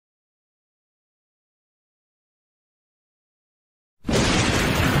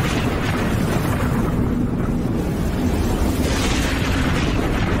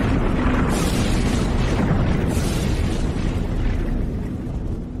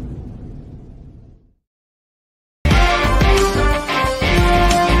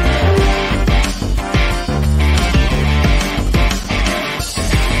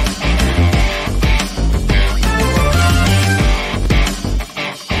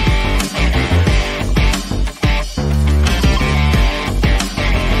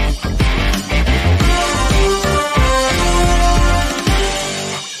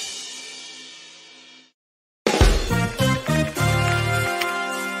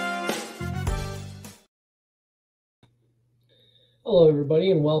Hello,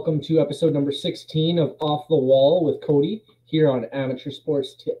 everybody, and welcome to episode number 16 of Off the Wall with Cody here on Amateur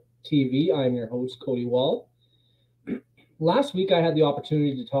Sports TV. I'm your host, Cody Wall. Last week, I had the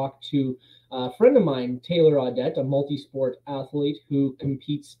opportunity to talk to a friend of mine, Taylor Audette, a multi-sport athlete who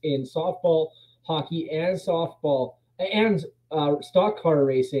competes in softball, hockey, and softball and stock car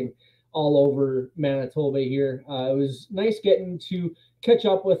racing all over Manitoba here. It was nice getting to catch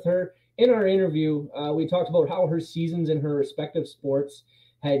up with her. In our interview, we talked about how her seasons in her respective sports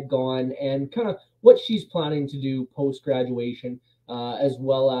had gone and kind of what she's planning to do post-graduation, as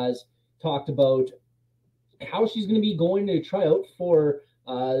well as talked about how she's going to be going to try out for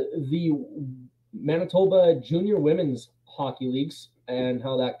the Manitoba Junior Women's Hockey Leagues and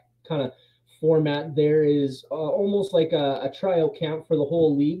how that kind of format there is almost like a tryout camp for the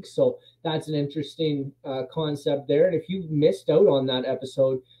whole league. So that's an interesting concept there. And if you missed out on that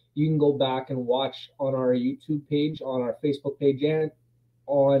episode, you can go back and watch on our YouTube page, on our Facebook page, and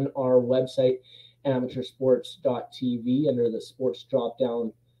on our website, amateursports.tv, under the sports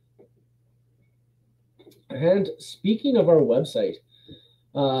drop-down. And speaking of our website,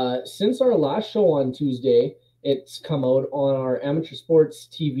 since our last show on Tuesday, it's come out on our Amateur Sports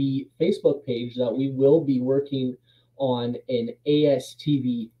TV Facebook page that we will be working on an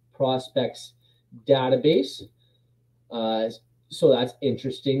ASTV prospects database. So that's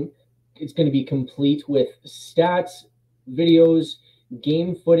interesting. It's going to be complete with stats, videos,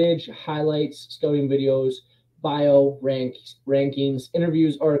 game footage, highlights, scouting videos, bio, rankings,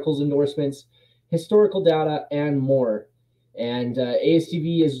 interviews, articles, endorsements, historical data, and more. And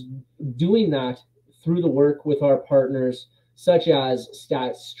ASTV is doing that through the work with our partners, such as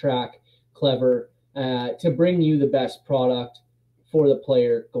Stats Track, Clever, to bring you the best product for the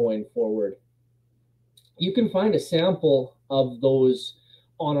player going forward. You can find a sample of those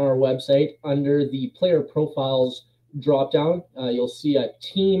on our website under the player profiles dropdown. You'll see a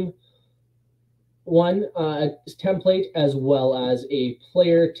team one template as well as a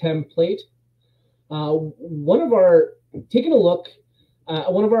player template. Taking a look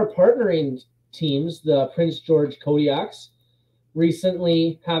at one of our partnering teams, the Prince George Kodiaks,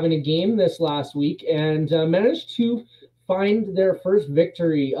 recently having a game this last week and managed to find their first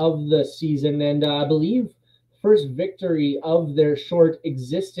victory of the season, and I believe first victory of their short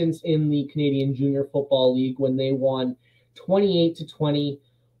existence in the Canadian Junior Football League when they won 28-20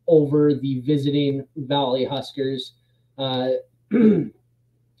 over the visiting Valley Huskers. Looking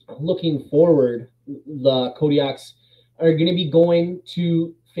forward, the Kodiaks are going to be going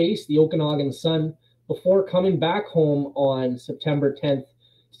to face the Okanagan Sun before coming back home on September 10th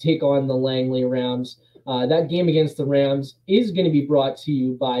to take on the Langley Rams. That game against the Rams is going to be brought to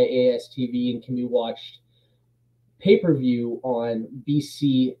you by ASTV and can be watched pay-per-view on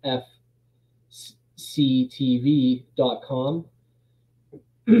bcfctv.com.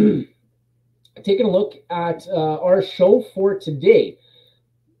 Taking a look at our show for today,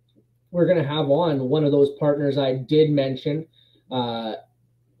 we're going to have on one of those partners I did mention. Going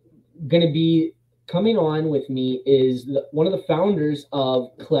to be coming on with me is one of the founders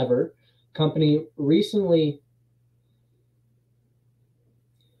of Clever, a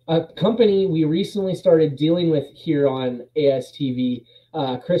company we recently started dealing with here on ASTV,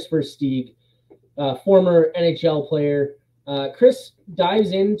 Kris Versteeg, former NHL player. Kris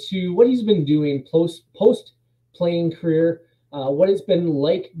dives into what he's been doing post-playing career, what it's been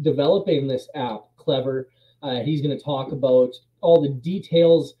like developing this app, Clever. He's going to talk about all the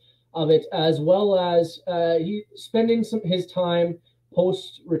details of it, as well as he spending his time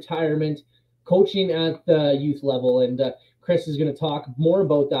post-retirement coaching at the youth level. And Kris is going to talk more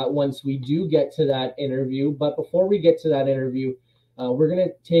about that once we do get to that interview. But before we get to that interview, we're going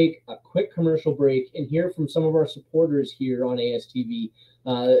to take a quick commercial break and hear from some of our supporters here on ASTV,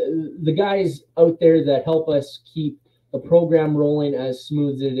 the guys out there that help us keep the program rolling as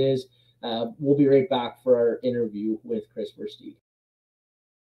smooth as it is. We'll be right back for our interview with Kris Versteeg.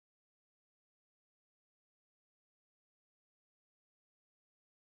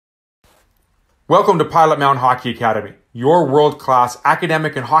 Welcome to Pilot Mountain Hockey Academy, your world-class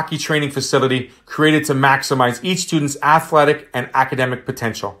academic and hockey training facility created to maximize each student's athletic and academic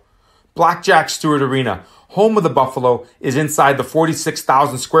potential. Blackjack Stewart Arena, home of the Buffalo, is inside the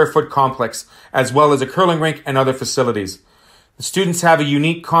 46,000 square foot complex, as well as a curling rink and other facilities. The students have a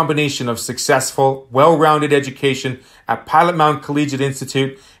unique combination of successful, well-rounded education at Pilot Mountain Collegiate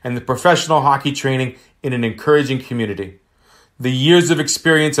Institute and the professional hockey training in an encouraging community. The years of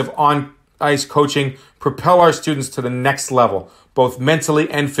experience of on-ice coaching propel our students to the next level, both mentally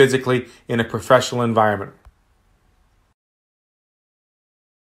and physically, in a professional environment.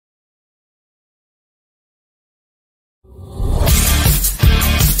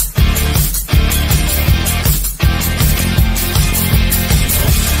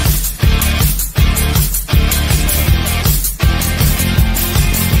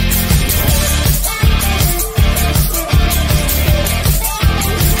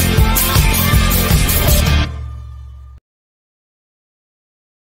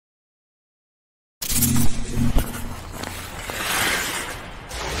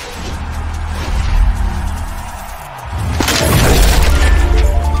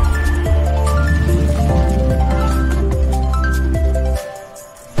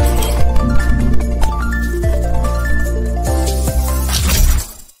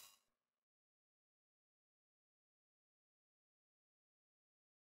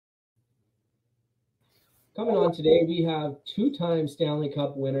 Coming on today, we have two-time Stanley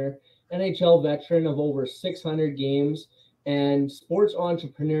Cup winner, NHL veteran of over 600 games, and sports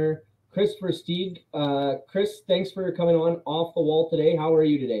entrepreneur Kris Versteeg. Kris, thanks for coming on Off the Wall today. How are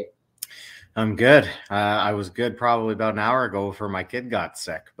you today? I'm good. I was good probably about an hour ago before my kid got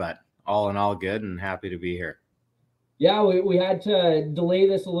sick, but all in all good and happy to be here. Yeah, we had to delay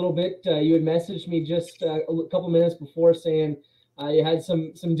this a little bit. You had messaged me just a couple minutes before saying you had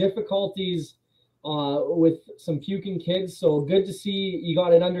some difficulties with some puking kids. So good to see you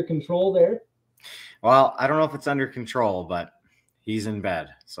got it under control there. Well, I don't know if it's under control, but he's in bed.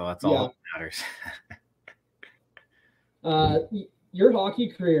 So that's all that matters. Your hockey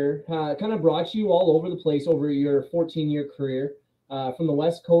career kind of brought you all over the place over your 14-year career, from the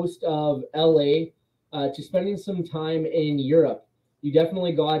west coast of LA to spending some time in Europe. You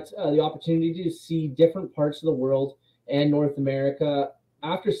definitely got the opportunity to see different parts of the world and North America.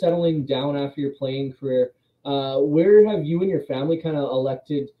 After settling down after your playing career, where have you and your family kind of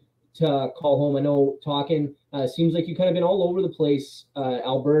elected to call home? I know talking seems like you've kind of been all over the place,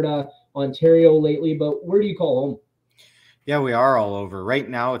 Alberta, Ontario lately, but where do you call home? Yeah, we are all over. Right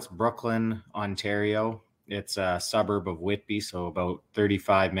now it's Brooklyn, Ontario. It's a suburb of Whitby, so about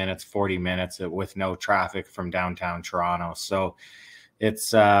 35 minutes, 40 minutes with no traffic from downtown Toronto. So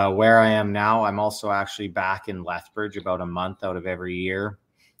it's where I am now. I'm also actually back in Lethbridge about a month out of every year.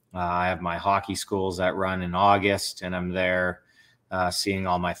 I have my hockey schools that run in August, and I'm there seeing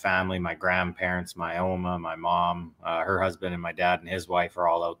all my family, my grandparents, my Oma, my mom, her husband, and my dad and his wife are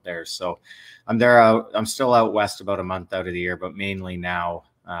all out there. So I'm there I'm still out west about a month out of the year, but mainly now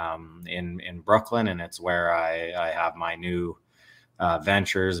in Brooklyn, and it's where I have my new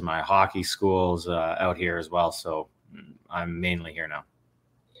ventures, my hockey schools out here as well. So I'm mainly here now.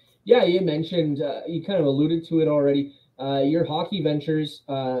 Yeah, you mentioned, you kind of alluded to it already, your hockey ventures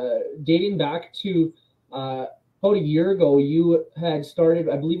dating back to about a year ago. You had started,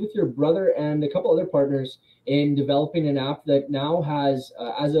 I believe, with your brother and a couple other partners in developing an app that now has,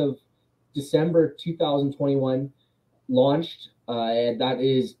 as of December 2021, launched, and that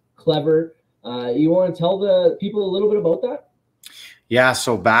is Clever. You want to tell the people a little bit about that? Yeah,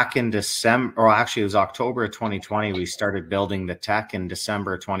 so back in December, or actually it was October of 2020, we started building the tech. In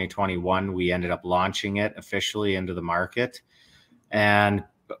December of 2021, we ended up launching it officially into the market. And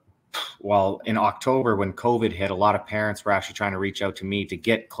well, in October, when COVID hit, a lot of parents were actually trying to reach out to me to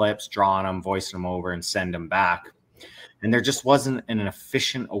get clips, draw on them, voice them over, and send them back. And there just wasn't an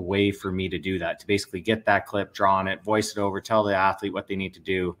efficient way for me to do that, to basically get that clip, draw on it, voice it over, tell the athlete what they need to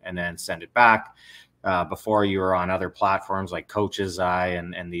do, and then send it back. Before, you were on other platforms like Coach's Eye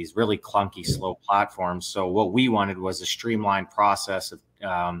and these really clunky, slow platforms. So what we wanted was a streamlined process of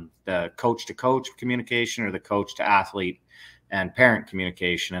the coach-to-coach communication or the coach-to-athlete and parent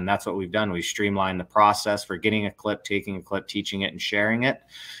communication. And that's what we've done. We've streamlined the process for getting a clip, taking a clip, teaching it, and sharing it.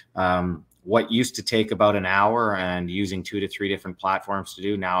 What used to take about an hour and using 2 to 3 different platforms to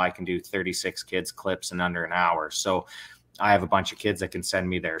do, now I can do 36 kids clips in under an hour. So I have a bunch of kids that can send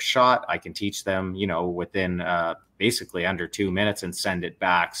me their shot. I can teach them, within basically under 2 minutes and send it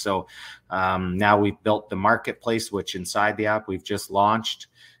back. So now we've built the marketplace, which inside the app we've just launched.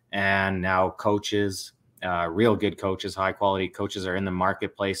 And now coaches, real good coaches, high quality coaches are in the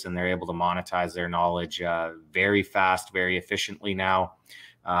marketplace, and they're able to monetize their knowledge very fast, very efficiently now.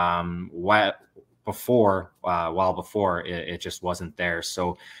 Before it just wasn't there.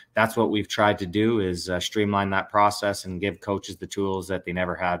 So that's what we've tried to do, is streamline that process and give coaches the tools that they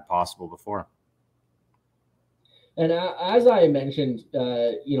never had possible before. And as I mentioned,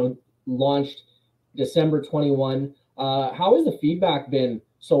 launched December 21. How has the feedback been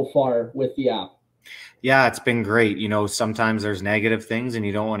so far with the app? Yeah, it's been great. Sometimes there's negative things and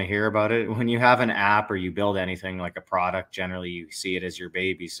you don't want to hear about it. When you have an app or you build anything like a product, generally you see it as your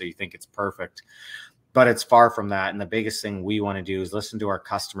baby, so you think it's perfect. But it's far from that. And the biggest thing we want to do is listen to our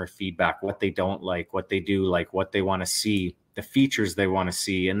customer feedback, what they don't like, what they do like, what they want to see, the features they want to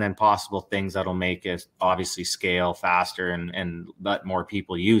see, and then possible things that'll make it obviously scale faster and let more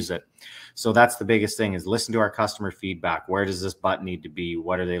people use it. So that's the biggest thing, is listen to our customer feedback. Where does this button need to be?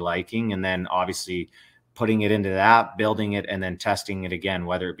 What are they liking? And then obviously putting it into the app, building it, and then testing it again,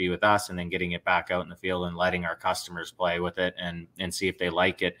 whether it be with us, and then getting it back out in the field and letting our customers play with it and see if they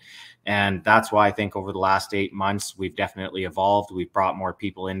like it. And that's why I think over the last 8 months, we've definitely evolved. We've brought more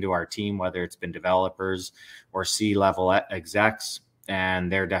people into our team, whether it's been developers or C-level execs, and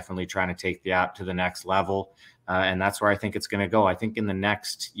they're definitely trying to take the app to the next level. And that's where I think it's going to go. I think in the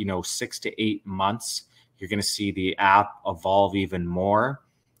next, 6 to 8 months, you're going to see the app evolve even more.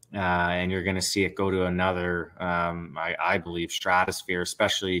 and you're going to see it go to another, I believe, stratosphere,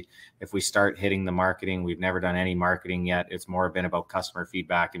 especially if we start hitting the marketing. We've never done any marketing yet. It's more been about customer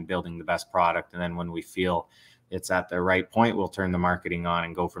feedback and building the best product. And then when we feel it's at the right point, we'll turn the marketing on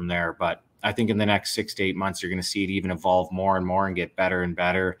and go from there. But I think in the next 6 to 8 months, you're going to see it even evolve more and more and get better and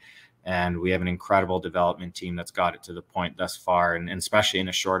better. And we have an incredible development team that's got it to the point thus far, and especially in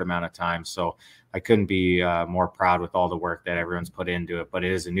a short amount of time. So I couldn't be more proud with all the work that everyone's put into it. But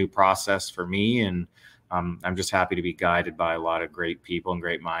it is a new process for me, and I'm just happy to be guided by a lot of great people and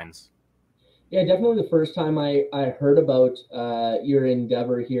great minds. Yeah, definitely the first time I heard about your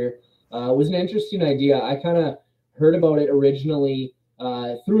endeavor here was an interesting idea. I kind of heard about it originally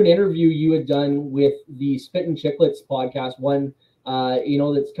through an interview you had done with the Spit and Chicklets podcast, one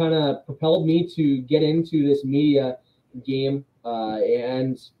that's kind of propelled me to get into this media game.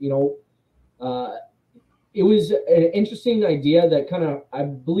 It was an interesting idea that kind of, I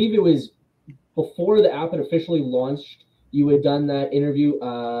believe it was before the app had officially launched. You had done that interview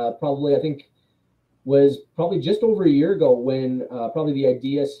probably, I think, was probably just over a year ago when probably the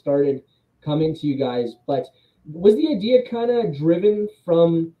idea started coming to you guys. But was the idea kind of driven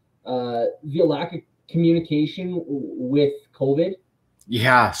from the lack of communication with COVID?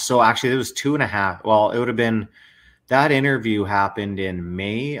 Yeah. So actually it was 2.5. Well, it would have been, that interview happened in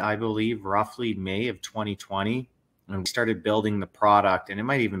May, I believe, roughly May of 2020. And we started building the product, and it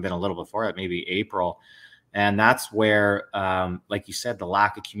might even been a little before that, maybe April. And that's where, like you said, the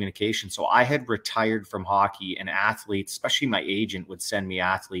lack of communication. So I had retired from hockey, and athletes, especially my agent, would send me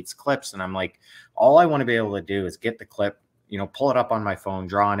athletes clips. And I'm like, all I want to be able to do is get the clip, pull it up on my phone,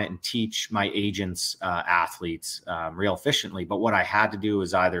 draw on it, and teach my agents athletes real efficiently. But what I had to do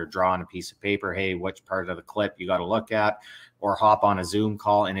was either draw on a piece of paper, hey, which part of the clip you got to look at, or hop on a Zoom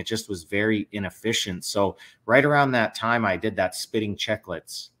call. And it just was very inefficient. So right around that time, I did that Spitting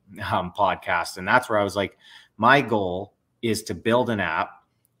Chicklets podcast. And that's where I was like, my goal is to build an app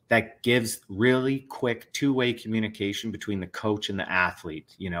that gives really quick two-way communication between the coach and the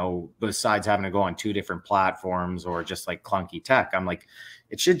athlete, besides having to go on 2 different platforms or just like clunky tech. I'm like,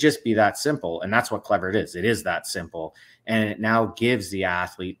 it should just be that simple. And that's what Clever it is. It is that simple. And it now gives the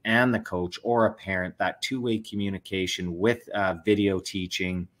athlete and the coach or a parent that two-way communication with video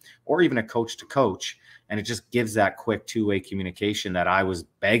teaching, or even a coach to coach. And it just gives that quick two-way communication that I was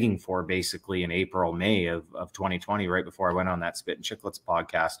begging for basically in April, May of 2020, right before I went on that Spit and Chicklets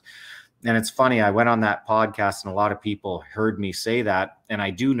podcast. And it's funny, I went on that podcast and a lot of people heard me say that. And I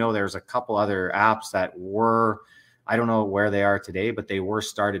do know there's a couple other apps that were, I don't know where they are today, but they were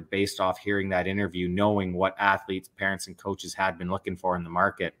started based off hearing that interview, knowing what athletes, parents, and coaches had been looking for in the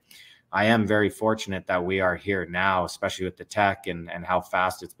market. I am very fortunate that we are here now, especially with the tech and how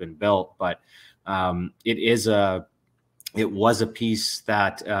fast it's been built. But it was a piece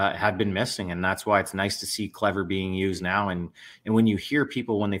that had been missing, and that's why it's nice to see Clever being used now. And when you hear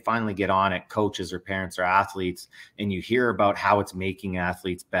people, when they finally get on it, coaches or parents or athletes, and you hear about how it's making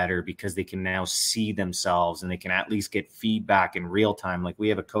athletes better because they can now see themselves and they can at least get feedback in real time. Like we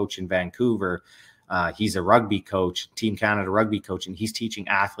have a coach in Vancouver. He's a rugby coach, Team Canada rugby coach, and he's teaching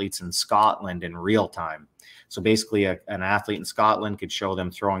athletes in Scotland in real time. So basically an athlete in Scotland could show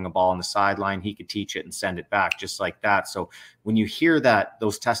them throwing a ball on the sideline. He could teach it and send it back just like that. So when you hear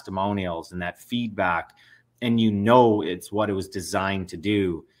those testimonials and that feedback, and it's what it was designed to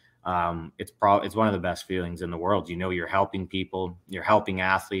do, it's one of the best feelings in the world. You're helping people, you're helping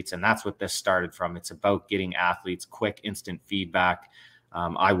athletes, and that's what this started from. It's about getting athletes quick, instant feedback.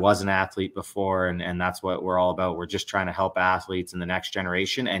 I was an athlete before, and that's what we're all about. We're just trying to help athletes in the next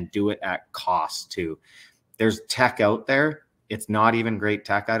generation and do it at cost too. There's tech out there. It's not even great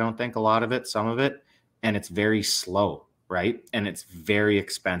tech, I don't think, a lot of it, some of it, and it's very slow, right? And it's very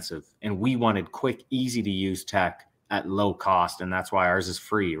expensive. And we wanted quick, easy to use tech at low cost, and that's why ours is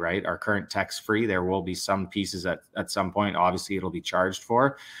free, right? Our current tech's free. There will be some pieces at some point, obviously it'll be charged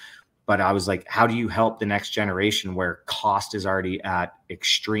for. But I was like, how do you help the next generation where cost is already at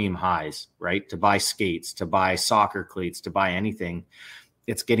extreme highs, right? To buy skates, to buy soccer cleats, to buy anything,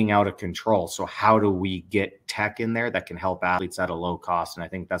 it's getting out of control. So how do we get tech in there that can help athletes at a low cost? And I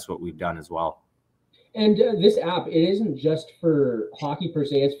think that's what we've done as well. And this app, it isn't just for hockey per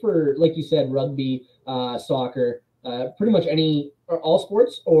se. It's for, like you said, rugby, soccer, pretty much all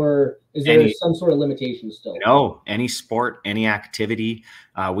sports, or is there some sort of limitation still? No, any sport, any activity.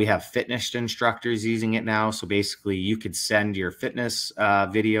 We have fitness instructors using it now. So basically you could send your fitness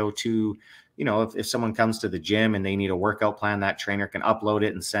video to, if someone comes to the gym and they need a workout plan, that trainer can upload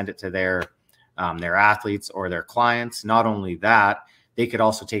it and send it to their athletes or their clients. Not only that, They could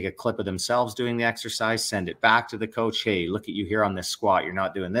also take a clip of themselves doing the exercise, send it back to the coach. Hey, look at you here on this squat. You're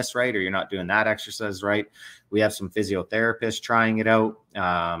not doing this right, or you're not doing that exercise right. We have some physiotherapists trying it out.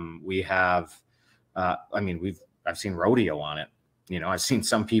 We have, I've seen rodeo on it. You know, I've seen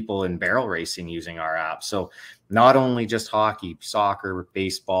some people in barrel racing using our app. So not only just hockey, soccer,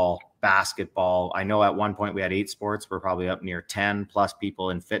 baseball, basketball. I know at one point we had 8 sports. We're probably up near 10 plus people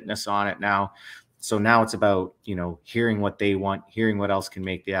in fitness on it now. So now it's about, you know, hearing what they want, hearing what else can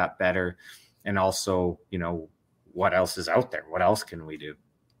make the app better. And also, you know, what else is out there? What else can we do?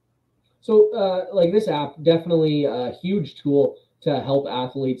 So like this app, definitely a huge tool to help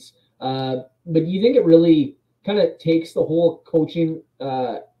athletes. But do you think it really kind of takes the whole coaching,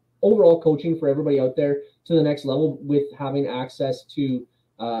 overall coaching for everybody out there to the next level with having access to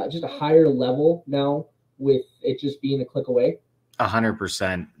just a higher level now with it just being a click away?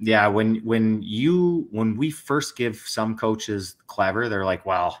 100%. Yeah. When we first give some coaches Clever, they're like,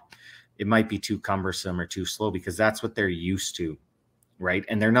 well, it might be too cumbersome or too slow, because that's what they're used to. Right.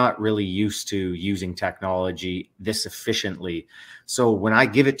 And they're not really used to using technology this efficiently. So when I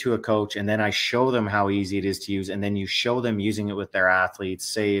give it to a coach and then I show them how easy it is to use, and then you show them using it with their athletes,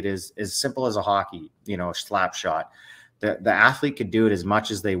 say it is as simple as a hockey, you know, a slap shot. The athlete could do it as much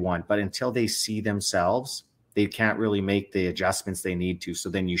as they want, but until they see themselves, they can't really make the adjustments they need to. So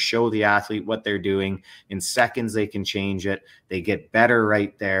then you show the athlete what they're doing. In seconds, they can change it. They get better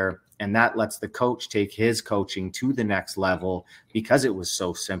right there. And that lets the coach take his coaching to the next level, because it was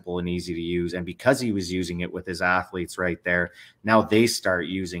so simple and easy to use. And because he was using it with his athletes right there, now they start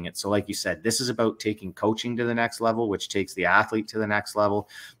using it. So like you said, this is about taking coaching to the next level, which takes the athlete to the next level.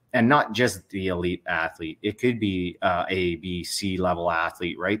 And not just the elite athlete. It could be A, B, C level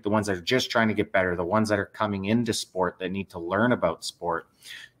athlete, right? The ones that are just trying to get better, the ones that are coming into sport that need to learn about sport.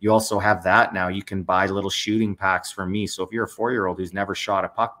 You also have that now. You can buy little shooting packs from me. So if you're a 4-year-old who's never shot a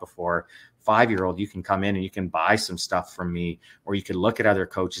puck before, 5-year-old, you can come in and you can buy some stuff from me, or you can look at other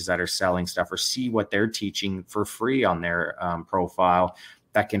coaches that are selling stuff or see what they're teaching for free on their profile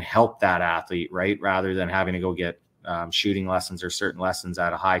that can help that athlete, right? Rather than having to go get shooting lessons or certain lessons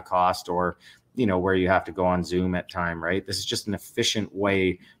at a high cost, or, you know, where you have to go on Zoom at time, right? This is just an efficient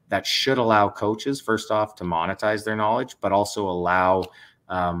way that should allow coaches, first off, to monetize their knowledge, but also allow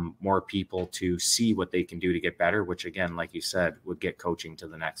more people to see what they can do to get better, which again, like you said, would get coaching to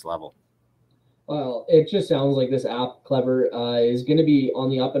the next level. Well, it just sounds like this app, Clever, is going to be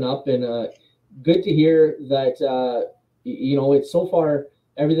on the up and up, and good to hear that, you know, it's so far,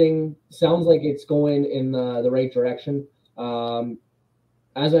 everything sounds like it's going in the right direction.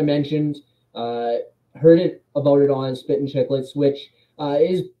 As I mentioned, heard about it on Spit and Chicklets, which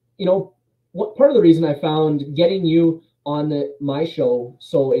is, you know, what part of the reason I found getting you on my show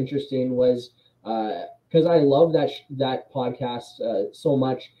so interesting was because I love that podcast so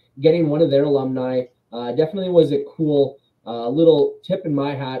much. Getting one of their alumni definitely was a cool little tip in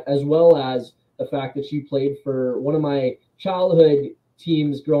my hat, as well as the fact that you played for one of my childhood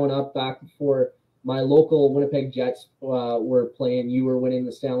teams growing up back before my local Winnipeg Jets were playing. You were winning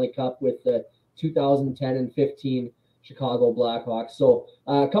the Stanley Cup with the 2010 and 15 Chicago Blackhawks. So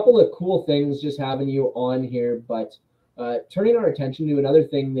a couple of cool things just having you on here, but turning our attention to another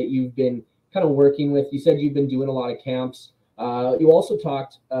thing that you've been kind of working with. You said you've been doing a lot of camps. You also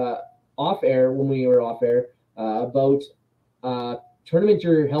talked off air, when we were off air, about a tournament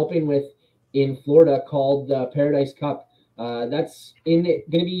you're helping with in Florida called the Paradise Cup. That's going to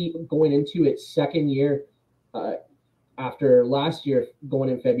be going into its second year after last year going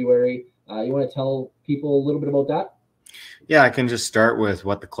in February. You want to tell people a little bit about that? Yeah, I can just start with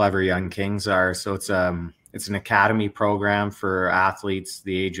what the Clever Young Kings are. So it's an academy program for athletes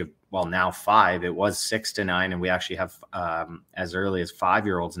the age of, well, now 5. It was 6 to 9, and we actually have as early as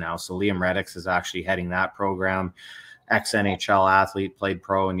 5-year-olds now. So Liam Reddix is actually heading that program. Ex-NHL athlete, played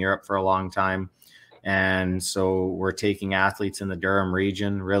pro in Europe for a long time. And so we're taking athletes in the Durham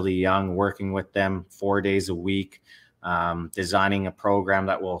region, really young, working with them 4 days a week, designing a program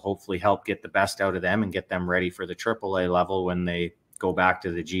that will hopefully help get the best out of them and get them ready for the AAA level when they go back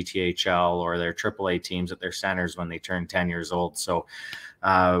to the GTHL or their AAA teams at their centers when they turn 10 years old. So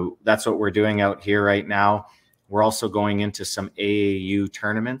that's what we're doing out here right now. We're also going into some AAU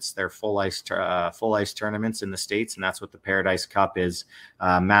tournaments. They're full ice tournaments in the States, and that's what the Paradise Cup is.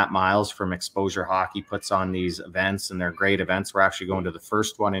 Matt Miles from Exposure Hockey puts on these events, and they're great events. We're actually going to the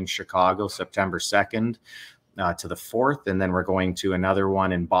first one in Chicago, September 2nd to the 4th, and then we're going to another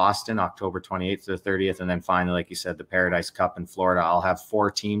one in Boston, October 28th to the 30th, and then finally, like you said, the Paradise Cup in Florida. I'll have 4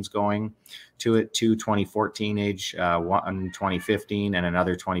 teams going to it, 2 2014 age, 1 2015, and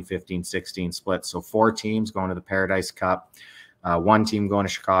another 2015-16 split. So 4 teams going to the Paradise Cup. one team going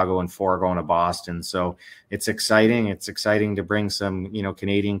to Chicago and 4 going to Boston. So it's exciting. It's exciting to bring some, you know,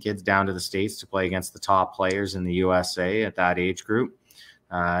 Canadian kids down to the States to play against the top players in the USA at that age group.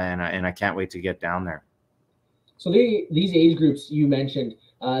 And I can't wait to get down there. So these age groups you mentioned,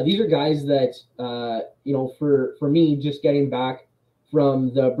 these are guys that, you know, for me, just getting back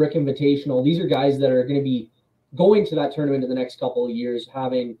from the Brick Invitational, these are guys that are going to be going to that tournament in the next couple of years,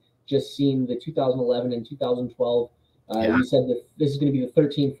 having just seen the 2011 and 2012. You said that this is going to be the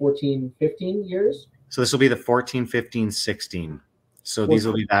 13, 14, 15 years? So this will be the 14, 15, 16. So these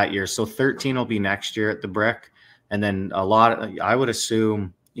will be that year. So 13 will be next year at the Brick. And then I would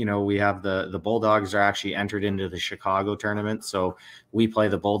assume, you know, we have the Bulldogs are actually entered into the Chicago tournament. So we play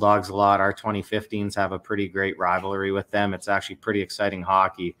the Bulldogs a lot. Our 2015s have a pretty great rivalry with them. It's actually pretty exciting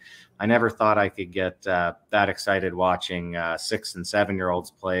hockey. I never thought I could get that excited watching 6 and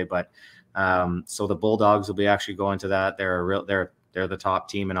 7-year-olds play, but so the Bulldogs will be actually going to that. They're the top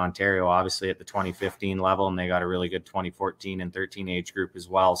team in Ontario, obviously at the 2015 level, and they got a really good 2014 and 13 age group as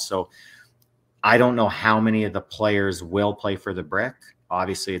well. So I don't know how many of the players will play for the Brick.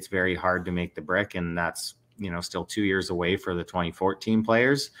 Obviously, it's very hard to make the Brick, and that's, you know, still 2 years away for the 2014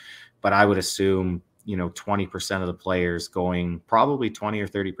 players. But I would assume, you know, 20% of the players going, probably 20 or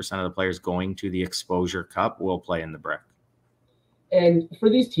 30% of the players going to the Exposure Cup will play in the Brick. And for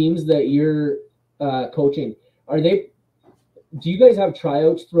these teams that you're coaching, do you guys have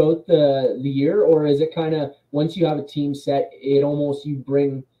tryouts throughout the year, or is it kind of once you have a team set, you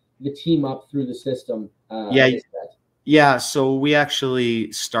bring the team up through the system? Yeah. So we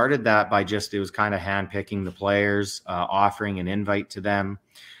actually started that by it was kind of handpicking the players, offering an invite to them.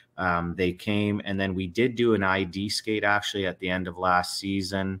 They came, and then we did do an ID skate actually at the end of last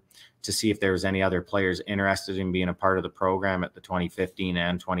season to see if there was any other players interested in being a part of the program at the 2015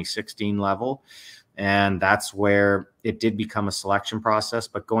 and 2016 level. And that's where it did become a selection process,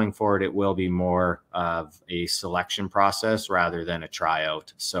 but going forward, it will be more of a selection process rather than a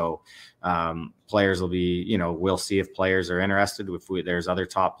tryout. So players will be, you know, we'll see if players are interested. If there's other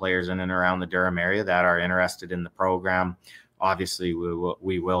top players in and around the Durham area that are interested in the program, obviously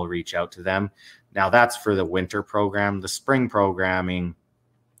we will reach out to them. Now that's for the winter program. The spring programming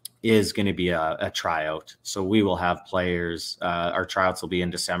is going to be a tryout. So we will have players, our tryouts will be in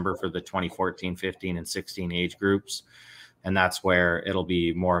December for the 2014, 15, and 16 age groups. And that's where it'll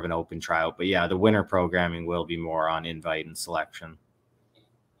be more of an open tryout. But yeah, the winter programming will be more on invite and selection.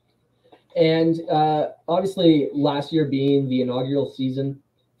 And obviously last year being the inaugural season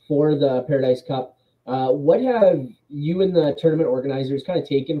for the Paradise Cup, what have you and the tournament organizers kind of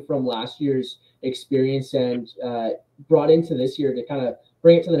taken from last year's experience and brought into this year to kind of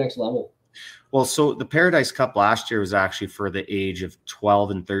bring it to the next level? Well, so the Paradise Cup last year was actually for the age of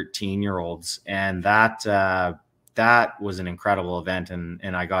 12 and 13-year-olds. And that was an incredible event. And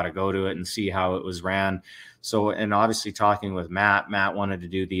I got to go to it and see how it was ran. So, and obviously talking with Matt wanted to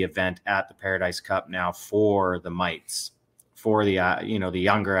do the event at the Paradise Cup now for the mites, for the, you know, the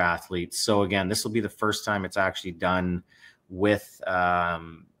younger athletes. So again, this will be the first time it's actually done with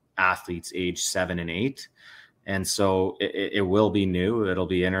athletes age 7 and 8. And so it will be new. It'll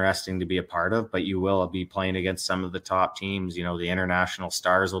be interesting to be a part of, but you will be playing against some of the top teams. You know, the international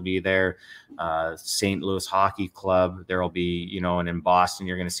stars will be there. St. Louis Hockey Club, there will be, you know, and in Boston,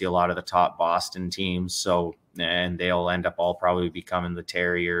 you're going to see a lot of the top Boston teams. So, and they'll end up all probably becoming the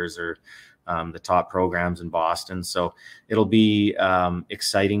Terriers or the top programs in Boston. So it'll be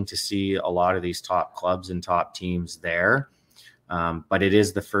exciting to see a lot of these top clubs and top teams there. But it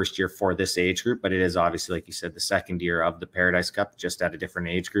is the first year for this age group, but it is obviously, like you said, the second year of the Paradise Cup, just at a different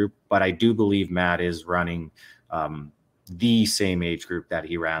age group. But I do believe Matt is running the same age group that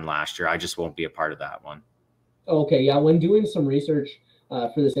he ran last year. I just won't be a part of that one. Okay, yeah. When doing some research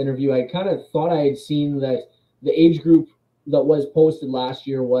for this interview, I kind of thought I had seen that the age group that was posted last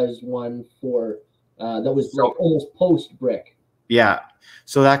year was one for that was like almost post Brick. Yeah,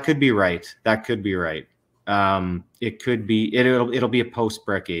 so that could be right. That could be right. It could be, it'll be a post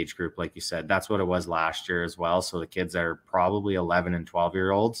Brick age group. Like you said, that's what it was last year as well. So the kids are probably 11 and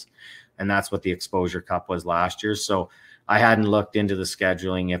 12-year-olds, and that's what the Exposure Cup was last year. So I hadn't looked into the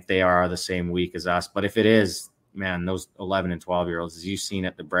scheduling if they are the same week as us, but if it is, man, those 11 and 12-year-olds, as you've seen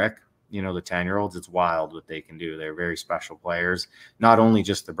at the Brick, you know, the 10-year-olds, it's wild what they can do. They're very special players. Not only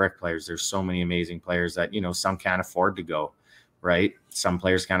just the Brick players, there's so many amazing players that, you know, some can't afford to go. Right? Some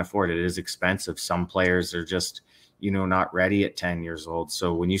players can't afford it. It is expensive. Some players are just, you know, not ready at 10 years old.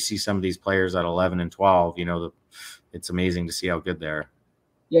 So when you see some of these players at 11 and 12, you know, it's amazing to see how good they are.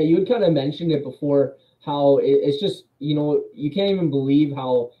 Yeah, you had kind of mentioned it before, how it's just, you know, you can't even believe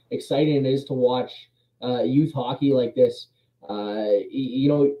how exciting it is to watch youth hockey like this.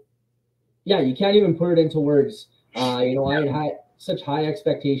 You can't even put it into words. I had such high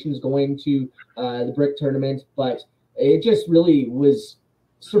expectations going to the brick tournament, but it just really was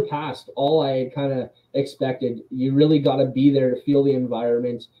surpassed all I had kind of expected. You really got to be there to feel the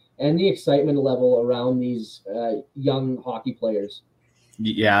environment and the excitement level around these young hockey players.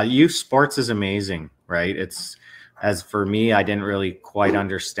 Yeah, youth sports is amazing, right? As for me, I didn't really quite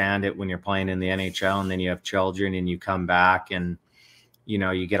understand it when you're playing in the NHL and then you have children and you come back and,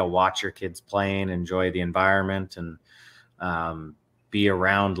 you get to watch your kids playing, enjoy the environment, and be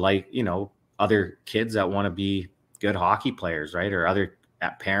around other kids that want to be good hockey players, right? Or other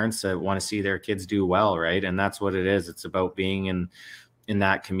parents that want to see their kids do well, right? And that's what it is. It's about being in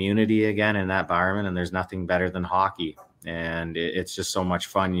that community again, in that environment. And there's nothing better than hockey. And it's just so much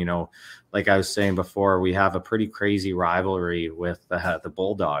fun. Like I was saying before, we have a pretty crazy rivalry with the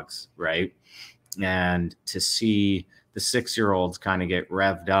Bulldogs, right? And to see the 6-year-olds kind of get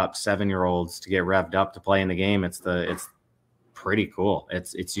revved up, 7-year-olds to get revved up to play in the game, it's pretty cool.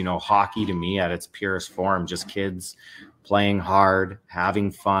 It's hockey to me at its purest form, just kids playing hard,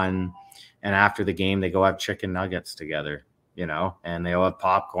 having fun. And after the game, they go have chicken nuggets together, and they all have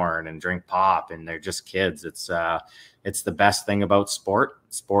popcorn and drink pop, and they're just kids. It's the best thing about sport.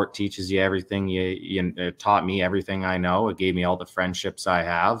 Sport teaches you everything. It taught me everything I know. It gave me all the friendships I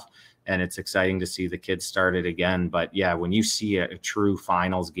have, and it's exciting to see the kids start it again. But yeah, when you see a true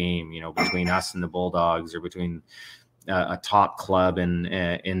finals game, between us and the Bulldogs, or between a top club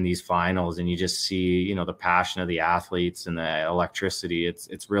in these finals, and you just see the passion of the athletes and the electricity,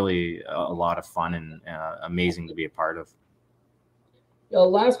 it's really a lot of fun and amazing to be a part of.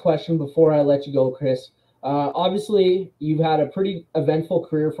 Last question before I let you go, Kris. Obviously, you've had a pretty eventful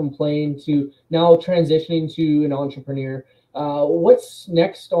career from playing to now transitioning to an entrepreneur. What's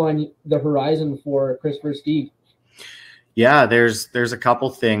next on the horizon for Kris Versteeg? Yeah, there's a couple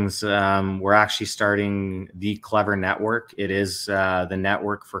things. We're actually starting the Clever Network. It is the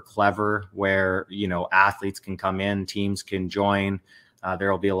network for Clever, where athletes can come in, teams can join.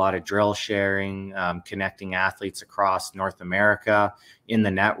 There will be a lot of drill sharing, connecting athletes across North America in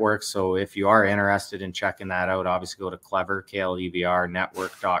the network. So if you are interested in checking that out, obviously go to Clever, KLEVR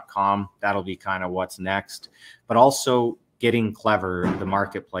network.com. That'll be kind of what's next. But also getting Clever, the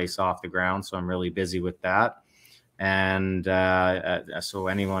marketplace, off the ground. So I'm really busy with that. And so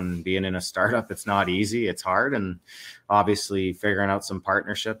anyone being in a startup, it's not easy, it's hard. And obviously figuring out some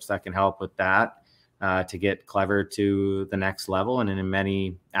partnerships that can help with that to get Clever to the next level and in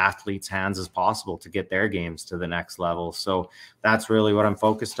many athletes' hands as possible to get their games to the next level. So that's really what I'm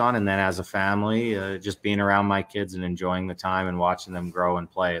focused on. And then as a family, just being around my kids and enjoying the time and watching them grow and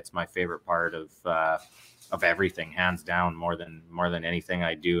play. It's my favorite part of everything, hands down, more than anything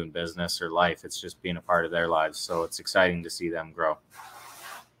I do in business or life. It's just being a part of their lives. So it's exciting to see them grow.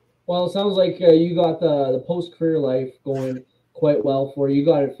 Well, it sounds like you got the post-career life going quite well for you. You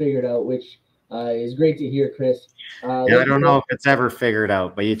got it figured out, which is great to hear, Kris. I don't know if it's ever figured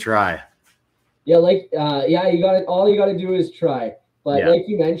out, but you try. Yeah, you got it. All you got to do is try. But like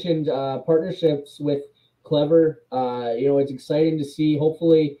you mentioned, partnerships with Clever, it's exciting to see.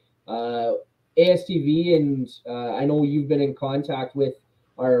 Hopefully, ASTV, and I know you've been in contact with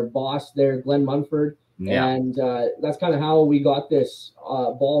our boss there, Glenn Munford, and that's kind of how we got this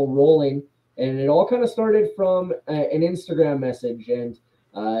ball rolling. And it all kind of started from an Instagram message, and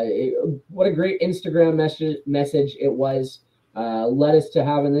what a great Instagram message it was. Led us to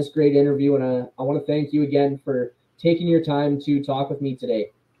having this great interview, and I want to thank you again for taking your time to talk with me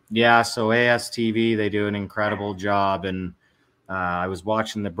today. Yeah, so ASTV, they do an incredible job, and I was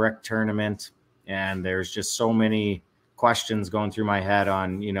watching the brick tournament, and there's just so many questions going through my head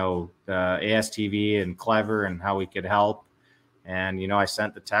on, the ASTV and Clever and how we could help. And, I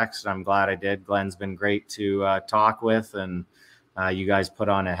sent the text, and I'm glad I did. Glenn's been great to talk with, and you guys put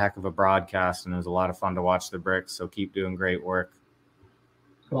on a heck of a broadcast, and it was a lot of fun to watch the bricks. So keep doing great work.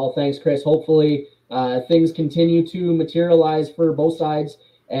 Well, thanks, Kris. Hopefully things continue to materialize for both sides,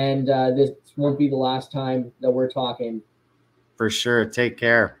 and this won't be the last time that we're talking. For sure. Take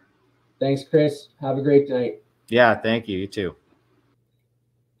care. Thanks, Kris. Have a great night. Yeah, thank you. You too.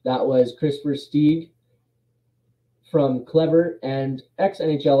 That was Kris Versteeg from Clever and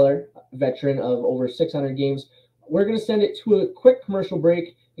ex-NHLer, veteran of over 600 games. We're going to send it to a quick commercial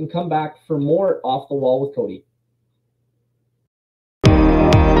break and come back for more Off the Wall with Cody.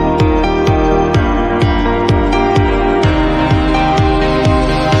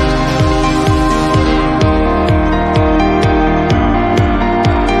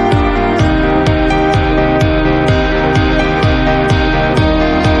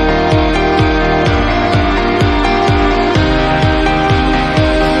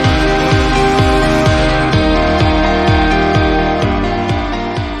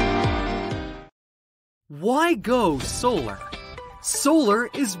 Why go solar? Solar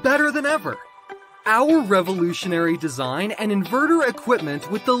is better than ever. Our revolutionary design and inverter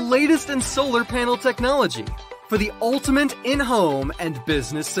equipment with the latest in solar panel technology for the ultimate in-home and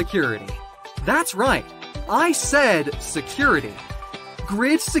business security. That's right, I said security.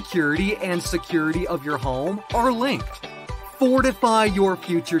 Grid security and security of your home are linked. Fortify your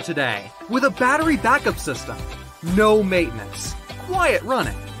future today with a battery backup system. No maintenance, quiet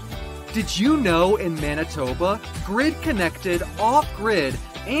running. Did you know in Manitoba, grid-connected, off-grid,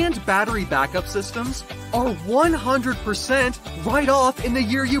 and battery backup systems are 100% right off in the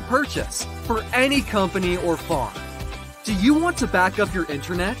year you purchase for any company or farm? Do you want to back up your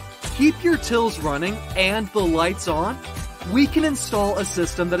internet, keep your tills running, and the lights on? We can install a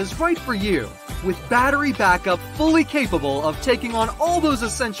system that is right for you with battery backup fully capable of taking on all those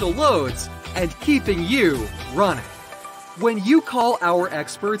essential loads and keeping you running. When you call our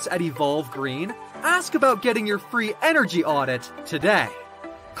experts at Evolve Green, ask about getting your free energy audit today.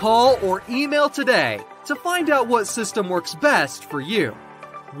 Call or email today to find out what system works best for you.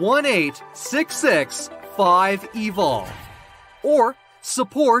 1-866-5EVOLVE or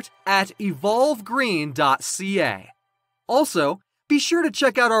support@evolvegreen.ca. Also, be sure to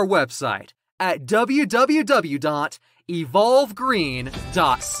check out our website at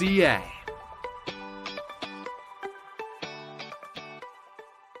www.evolvegreen.ca.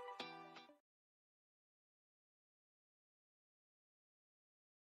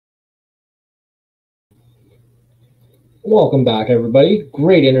 Welcome back, everybody.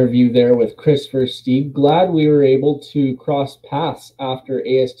 Great interview there with Kris Versteeg. Glad we were able to cross paths after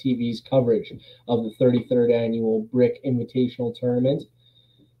ASTV's coverage of the 33rd Annual Brick Invitational Tournament.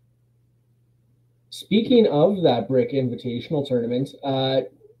 Speaking of that Brick Invitational Tournament,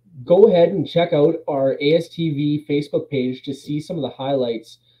 go ahead and check out our ASTV Facebook page to see some of the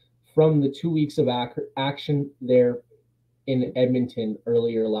highlights from the 2 weeks of action there in Edmonton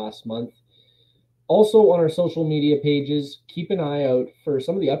earlier last month. Also on our social media pages, keep an eye out for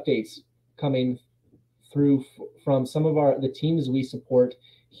some of the updates coming through from some of the teams we support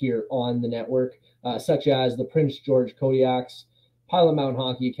here on the network, such as the Prince George Kodiaks, Pilot Mountain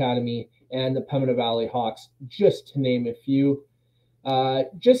Hockey Academy, and the Pembina Valley Hawks, just to name a few.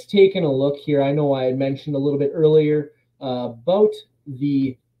 Just taking a look here, I know I had mentioned a little bit earlier about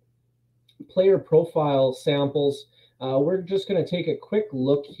the player profile samples. We're just going to take a quick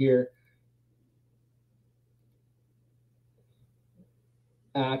look here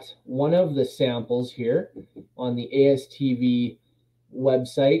at one of the samples here on the ASTV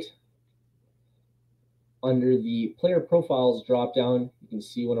website. Under the player profiles drop down, you can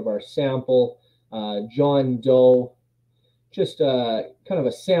see one of our sample, John Doe. Just kind of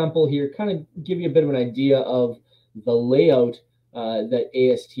a sample here, kind of give you a bit of an idea of the layout that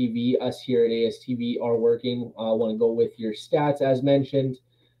us here at ASTV are working. I want to go with your stats as mentioned.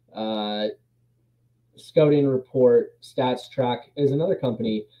 Scouting Report, Stats Track is another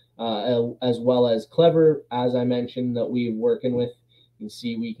company, as well as Clever, as I mentioned, that we're working with. You can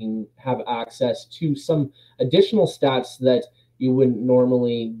see we can have access to some additional stats that you wouldn't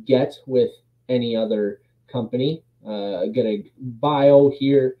normally get with any other company. Get a bio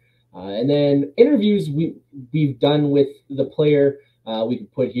here, and then interviews we've done with the player. We can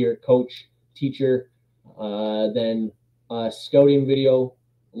put here coach, teacher, then a scouting video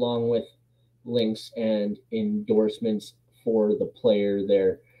along with links and endorsements for the player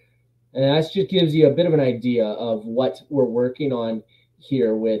there. And that just gives you a bit of an idea of what we're working on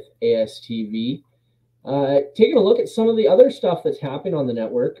here with ASTV. Taking a look at some of the other stuff that's happened on the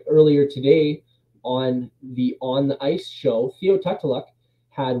network. Earlier today on the Ice show, Theo Tutaluk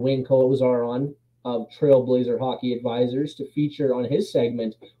had Wayne Kozar on of Trailblazer Hockey Advisors to feature on his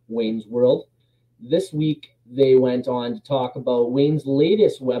segment, Wayne's World. This week, they went on to talk about Wayne's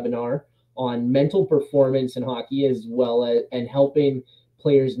latest webinar on mental performance in hockey, as well as and helping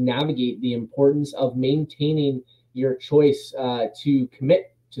players navigate the importance of maintaining your choice to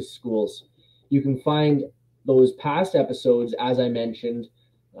commit to schools. You can find those past episodes, as I mentioned,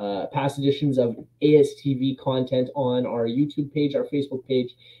 past editions of ASTV content on our YouTube page, our Facebook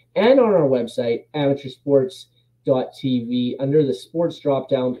page, and on our website, amateursports.tv. Under the sports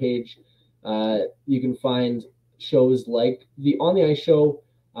drop-down page, you can find shows like the On the Ice show,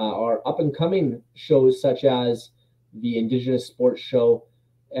 our up-and-coming shows such as the Indigenous Sports Show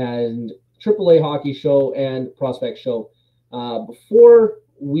and AAA Hockey Show and Prospect Show. Before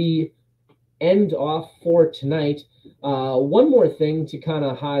we end off for tonight, one more thing to kind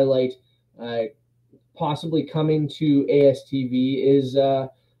of highlight, possibly coming to ASTV, is a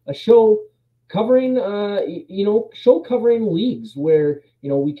show covering, covering leagues where,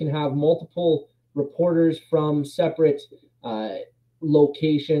 we can have multiple reporters from separate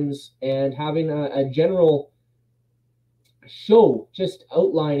locations and having a general show just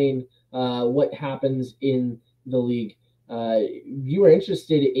outlining what happens in the league. If you are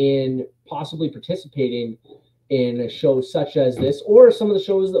interested in possibly participating in a show such as this, or some of the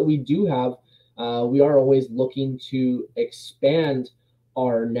shows that we do have, we are always looking to expand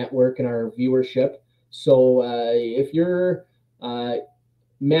our network and our viewership. So if you're a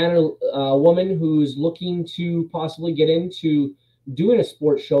man or woman who's looking to possibly get into doing a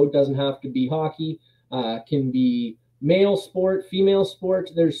sports show, doesn't have to be hockey, can be male sport, female sport.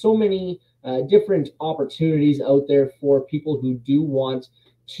 There's so many different opportunities out there for people who do want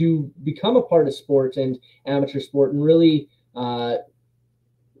to become a part of sport and amateur sport and really,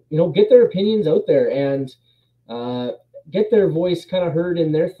 get their opinions out there and get their voice kind of heard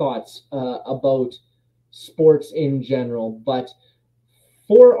in their thoughts about sports in general. But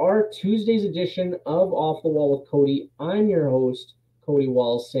for our Tuesday's edition of Off the Wall with Cody, I'm your host, Cody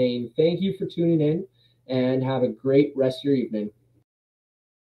Wall, saying thank you for tuning in and have a great rest of your evening.